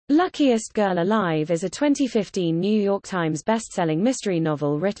Luckiest Girl Alive is a 2015 New York Times bestselling mystery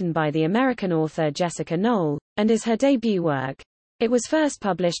novel written by the American author Jessica Knoll, and is her debut work. It was first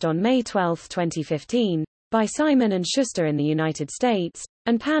published on May 12, 2015, by Simon & Schuster in the United States,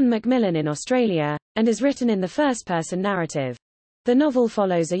 and Pan Macmillan in Australia, and is written in the first-person narrative. The novel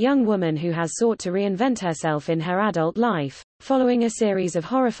follows a young woman who has sought to reinvent herself in her adult life, following a series of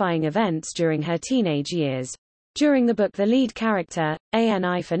horrifying events during her teenage years. During the book, the lead character,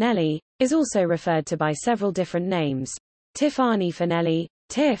 Ani Finelli, is also referred to by several different names: Tiffany Finelli,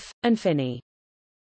 Tiff, and Finny.